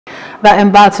The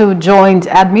Embattled Joint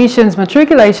Admissions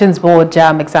Matriculations Board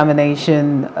JAMB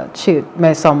examination chief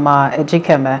Mmesoma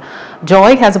Ejikeme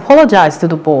Joy has apologized to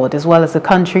the board as well as the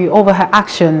country over her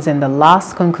actions in the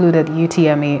last concluded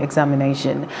UTME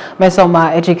examination.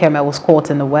 Mmesoma Ejikeme was caught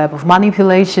in the web of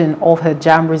manipulation of her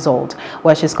JAMB result,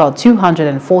 where she scored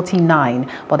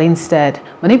 249, but instead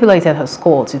manipulated her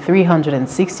score to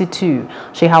 362.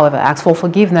 She, however, asked for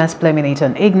forgiveness, blaming it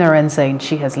on ignorance, saying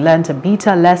she has learned a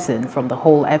bitter lesson from the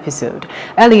whole episode.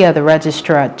 Earlier, the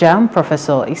registrar at JAMB,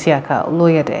 Professor Isiaka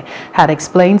Oloyede, had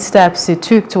explained steps he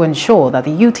took to ensure that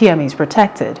the UTME is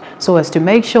protected so as to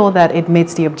make sure that it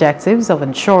meets the objectives of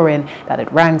ensuring that it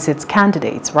ranks its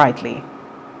candidates rightly.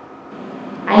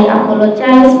 I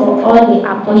apologize for all the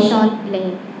apportioned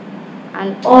blame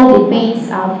and all the pains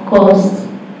I've caused.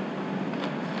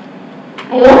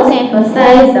 I want to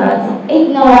emphasize that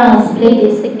ignorance played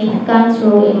a significant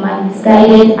role in my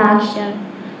misguided action.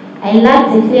 I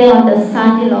lacked a clear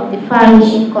understanding of the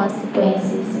far-reaching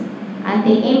consequences and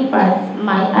the impact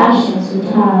my actions would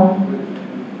have.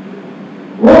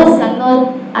 Words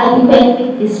cannot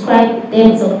adequately describe the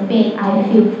depth of pain I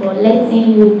feel for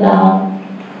letting you down.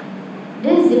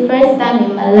 This is the first time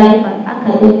in my life and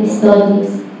academic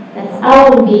studies that I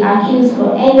will be accused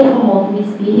for any form of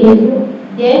misbehavior.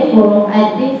 Therefore,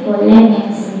 I plead for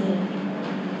leniency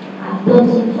and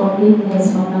total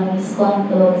forgiveness for my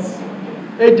misconduct.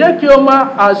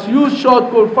 Ejikeme has used short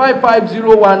code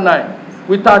 55019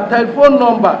 with her telephone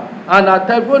number, and her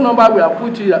telephone number we have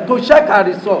put here to check her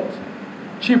results.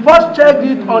 She first checked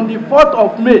it on the 4th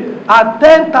of May at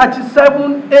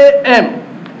 10:37 a.m.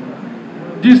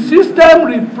 The system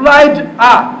replied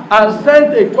her and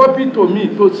sent a copy to me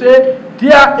to say,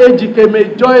 "Dear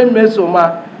Ejikeme Joy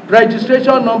Mmesoma,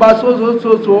 registration number so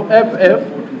FF,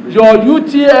 your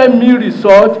UTME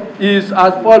result is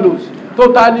as follows,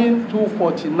 totaling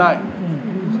 249.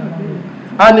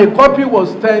 And a copy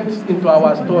was sent into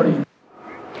our story."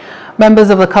 Members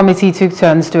of the committee took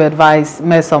turns to advise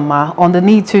Mmesoma on the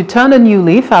need to turn a new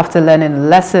leaf after learning a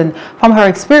lesson from her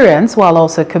experience, while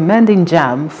also commending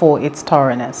JAMB for its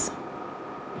thoroughness.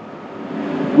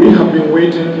 We have been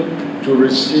waiting to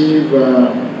receive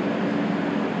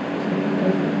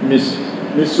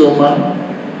Mmesoma.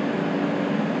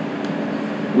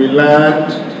 We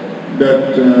learned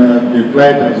that the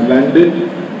flight has landed.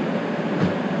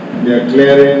 They are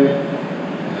clearing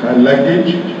her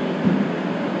luggage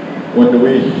on the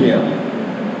way here.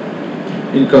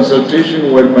 In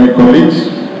consultation with my colleagues,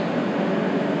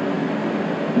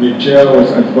 the chair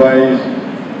was advised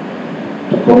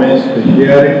to commence the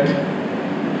hearing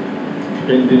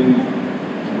pending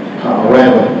her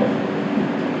arrival.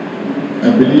 I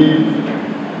believe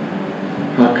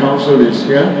her counsel is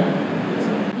here.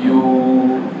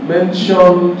 You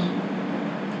mentioned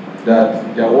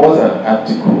that there was an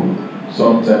article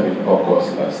sometime in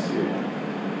August last year,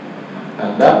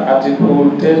 and that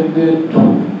article tended to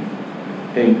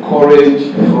encourage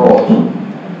fraud,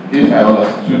 if I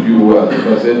understood you well,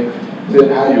 because it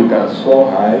said how you can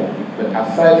score high, but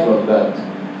aside from that,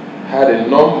 had a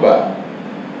number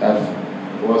that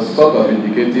was sort of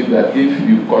indicative that if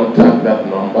you contact that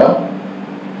number,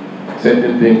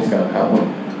 certain things can happen.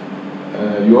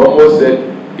 You almost said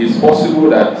it's possible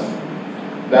that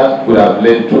that could have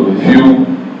led to a few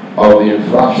of the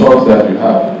infractions that you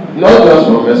have. Not just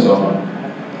from Mmesoma.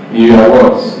 In your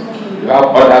words, you have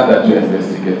others that you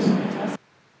investigate.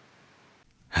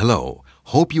 Hello.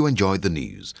 Hope you enjoyed the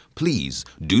news. Please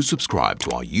do subscribe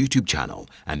to our YouTube channel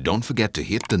and don't forget to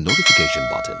hit the notification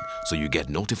button so you get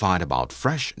notified about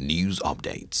fresh news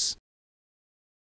updates.